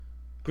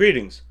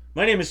Greetings.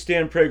 My name is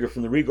Stan Prager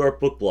from the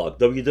Regarp book blog,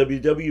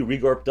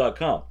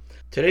 www.regarp.com.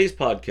 Today's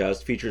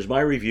podcast features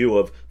my review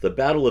of The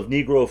Battle of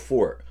Negro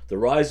Fort, The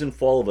Rise and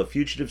Fall of a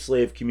Fugitive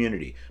Slave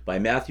Community by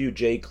Matthew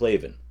J.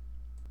 Clavin.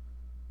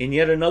 In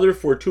yet another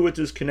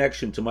fortuitous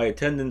connection to my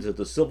attendance at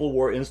the Civil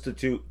War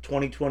Institute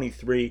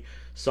 2023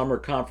 Summer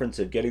Conference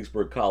at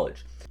Gettysburg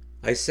College,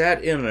 I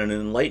sat in on an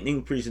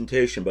enlightening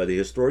presentation by the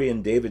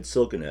historian David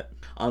Silkenet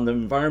on the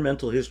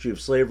environmental history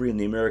of slavery in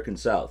the American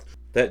South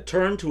that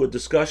turned to a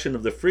discussion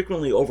of the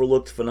frequently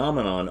overlooked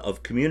phenomenon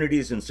of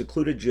communities in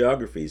secluded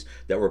geographies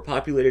that were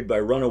populated by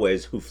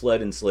runaways who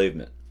fled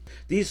enslavement.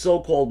 These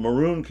so-called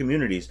maroon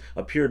communities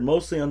appeared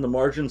mostly on the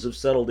margins of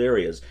settled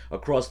areas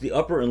across the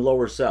upper and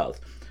lower South,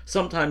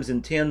 sometimes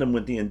in tandem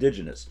with the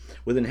indigenous,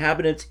 with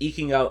inhabitants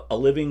eking out a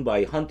living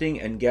by hunting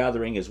and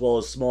gathering as well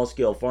as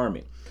small-scale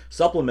farming,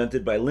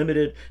 supplemented by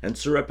limited and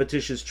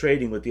surreptitious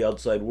trading with the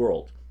outside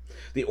world.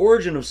 The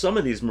origin of some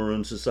of these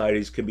maroon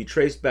societies can be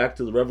traced back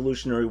to the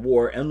Revolutionary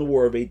War and the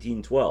War of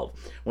 1812,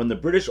 when the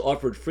British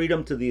offered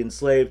freedom to the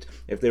enslaved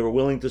if they were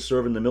willing to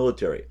serve in the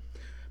military.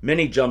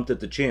 Many jumped at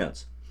the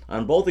chance.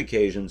 On both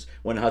occasions,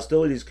 when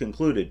hostilities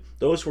concluded,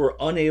 those who were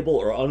unable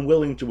or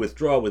unwilling to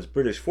withdraw with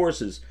British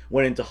forces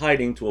went into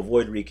hiding to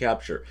avoid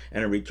recapture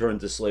and a return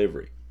to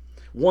slavery.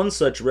 One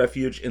such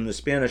refuge in the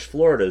Spanish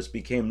Floridas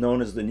became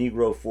known as the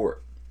Negro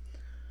Fort.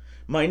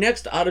 My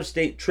next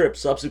out-of-state trip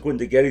subsequent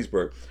to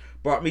Gettysburg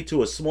brought me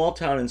to a small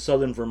town in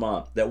southern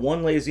Vermont that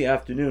one lazy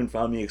afternoon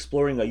found me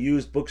exploring a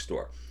used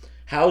bookstore,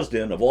 housed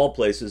in, of all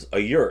places, a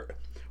yurt,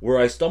 where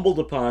I stumbled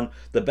upon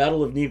The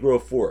Battle of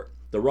Negro Fort,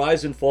 The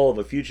Rise and Fall of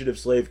a Fugitive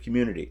Slave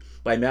Community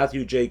by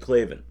Matthew J.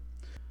 Clavin.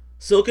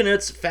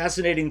 Silkenet's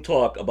fascinating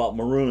talk about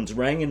maroons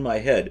rang in my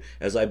head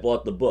as I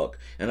bought the book,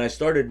 and I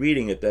started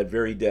reading it that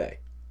very day.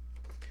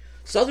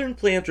 Southern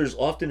planters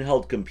often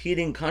held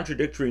competing,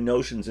 contradictory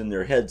notions in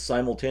their heads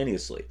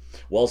simultaneously,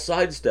 while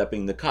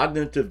sidestepping the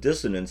cognitive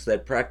dissonance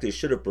that practice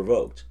should have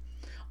provoked.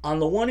 On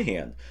the one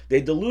hand,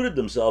 they deluded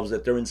themselves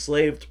that their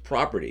enslaved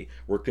property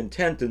were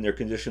content in their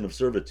condition of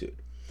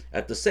servitude.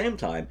 At the same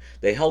time,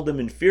 they held them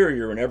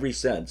inferior in every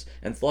sense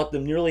and thought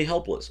them nearly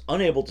helpless,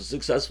 unable to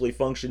successfully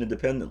function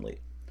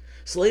independently.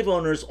 Slave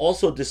owners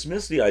also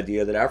dismissed the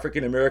idea that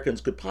African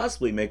Americans could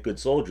possibly make good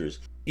soldiers,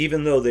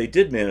 even though they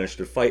did manage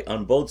to fight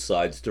on both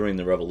sides during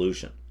the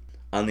Revolution.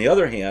 On the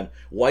other hand,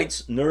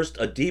 whites nursed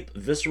a deep,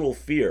 visceral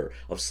fear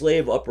of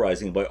slave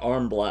uprising by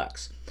armed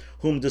blacks,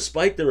 whom,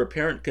 despite their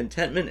apparent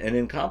contentment and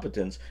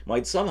incompetence,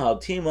 might somehow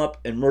team up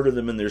and murder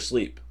them in their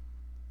sleep.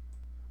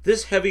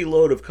 This heavy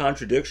load of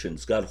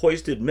contradictions got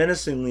hoisted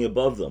menacingly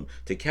above them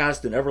to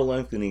cast an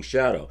ever-lengthening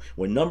shadow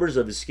when numbers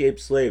of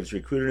escaped slaves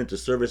recruited into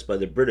service by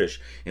the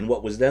British in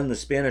what was then the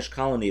Spanish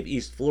colony of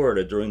East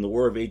Florida during the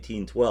War of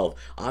 1812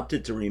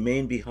 opted to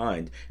remain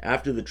behind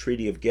after the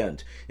Treaty of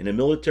Ghent in a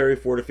military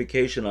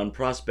fortification on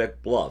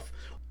Prospect Bluff,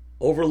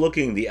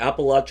 overlooking the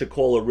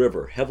Apalachicola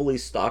River, heavily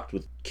stocked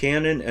with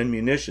cannon and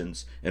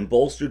munitions and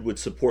bolstered with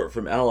support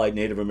from allied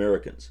Native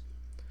Americans.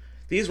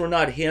 These were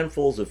not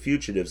handfuls of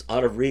fugitives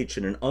out of reach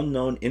in an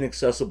unknown,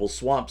 inaccessible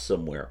swamp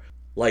somewhere,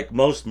 like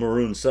most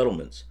maroon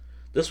settlements.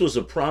 This was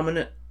a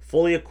prominent,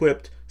 fully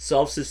equipped,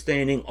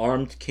 self-sustaining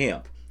armed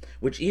camp,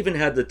 which even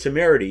had the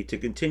temerity to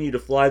continue to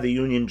fly the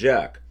Union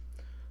Jack,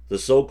 the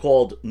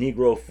so-called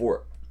Negro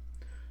Fort.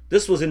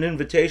 This was an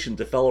invitation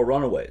to fellow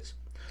runaways.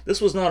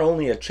 This was not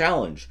only a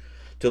challenge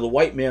to the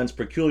white man's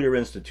peculiar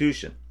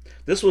institution.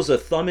 This was a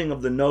thumbing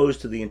of the nose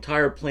to the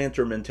entire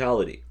planter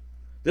mentality.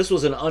 This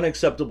was an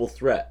unacceptable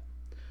threat.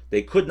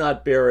 They could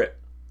not bear it.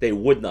 They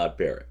would not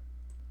bear it.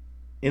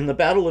 In The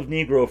Battle of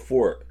Negro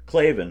Fort,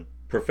 Clavin,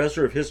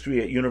 professor of history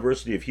at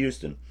University of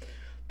Houston,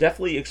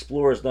 deftly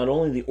explores not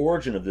only the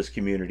origin of this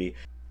community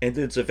and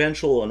its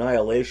eventual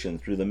annihilation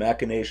through the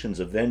machinations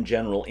of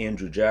then-General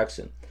Andrew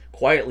Jackson,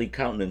 quietly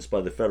countenanced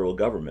by the federal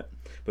government,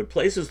 but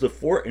places the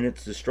fort and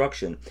its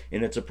destruction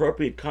in its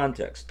appropriate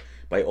context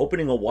by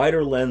opening a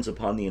wider lens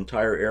upon the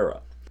entire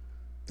era.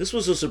 This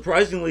was a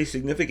surprisingly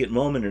significant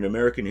moment in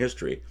American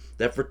history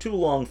that for too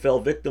long fell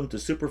victim to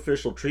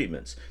superficial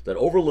treatments that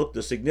overlooked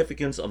the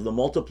significance of the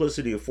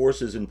multiplicity of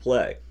forces in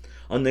play,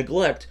 a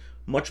neglect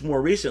much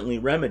more recently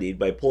remedied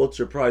by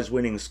Pulitzer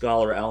Prize-winning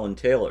scholar Alan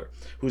Taylor,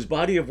 whose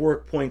body of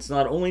work points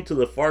not only to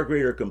the far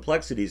greater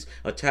complexities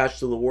attached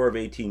to the War of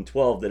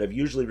 1812 that have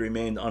usually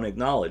remained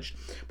unacknowledged,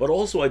 but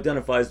also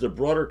identifies the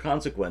broader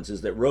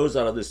consequences that rose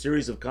out of the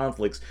series of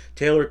conflicts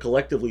Taylor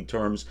collectively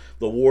terms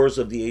the Wars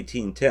of the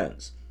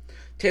 1810s.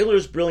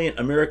 Taylor's brilliant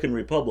American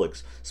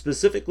Republics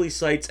specifically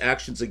cites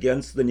actions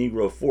against the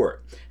Negro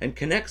Fort and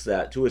connects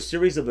that to a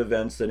series of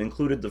events that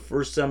included the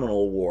First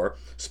Seminole War,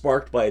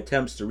 sparked by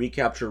attempts to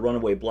recapture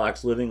runaway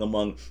blacks living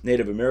among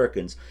Native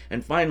Americans,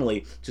 and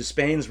finally to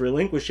Spain's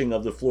relinquishing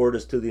of the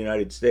Floridas to the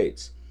United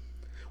States.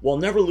 While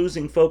never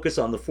losing focus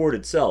on the fort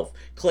itself,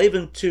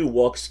 Clavin too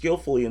walks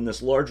skillfully in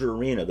this larger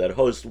arena that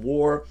hosts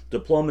war,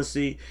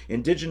 diplomacy,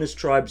 indigenous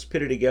tribes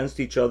pitted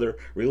against each other,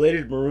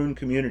 related maroon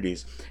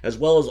communities, as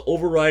well as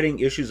overriding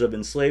issues of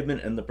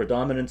enslavement and the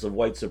predominance of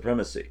white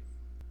supremacy.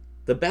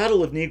 The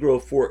Battle of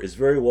Negro Fort is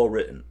very well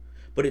written.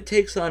 but it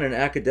takes on an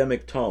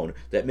academic tone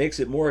that makes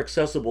it more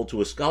accessible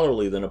to a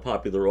scholarly than a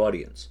popular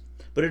audience.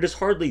 But it is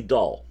hardly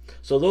dull,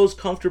 so those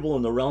comfortable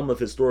in the realm of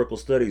historical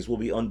studies will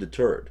be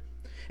undeterred.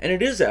 And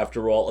it is,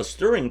 after all, a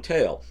stirring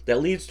tale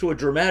that leads to a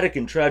dramatic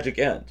and tragic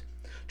end.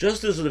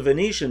 Just as the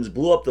Venetians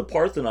blew up the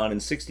Parthenon in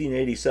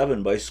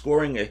 1687 by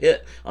scoring a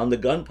hit on the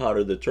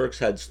gunpowder the Turks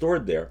had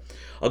stored there,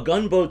 a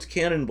gunboat's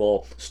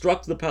cannonball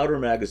struck the powder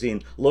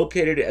magazine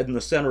located in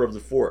the center of the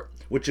fort,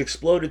 which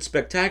exploded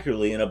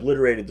spectacularly and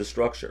obliterated the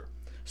structure.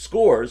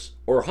 Scores,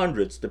 or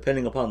hundreds,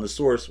 depending upon the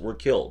source, were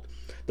killed.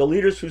 The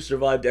leaders who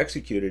survived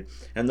executed,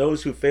 and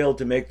those who failed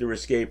to make their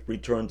escape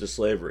returned to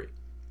slavery.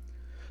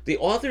 The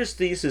author's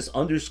thesis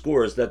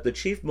underscores that the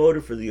chief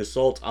motive for the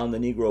assault on the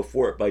Negro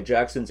fort by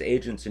Jackson's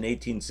agents in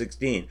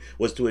 1816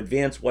 was to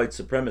advance white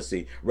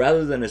supremacy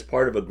rather than as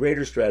part of a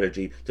greater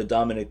strategy to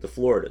dominate the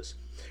Floridas,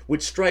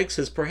 which strikes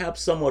as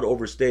perhaps somewhat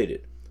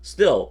overstated.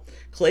 Still,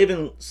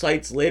 Clavin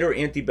cites later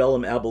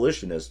antebellum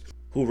abolitionists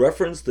who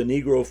referenced the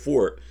Negro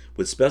fort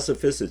with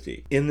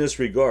specificity in this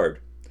regard,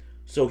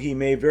 so he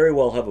may very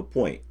well have a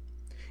point.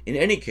 In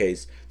any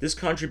case, this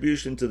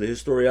contribution to the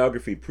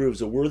historiography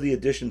proves a worthy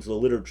addition to the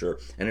literature,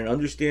 and an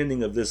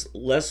understanding of this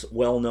less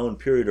well-known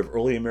period of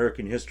early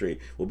American history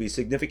will be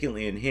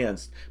significantly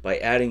enhanced by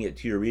adding it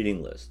to your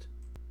reading list.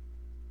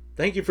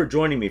 Thank you for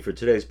joining me for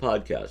today's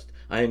podcast.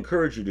 I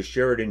encourage you to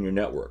share it in your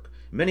network.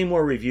 Many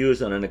more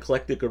reviews on an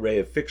eclectic array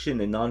of fiction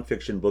and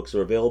nonfiction books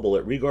are available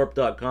at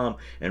Regarp.com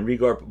and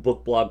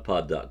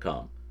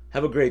RegarpBookBlogPod.com.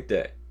 Have a great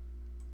day.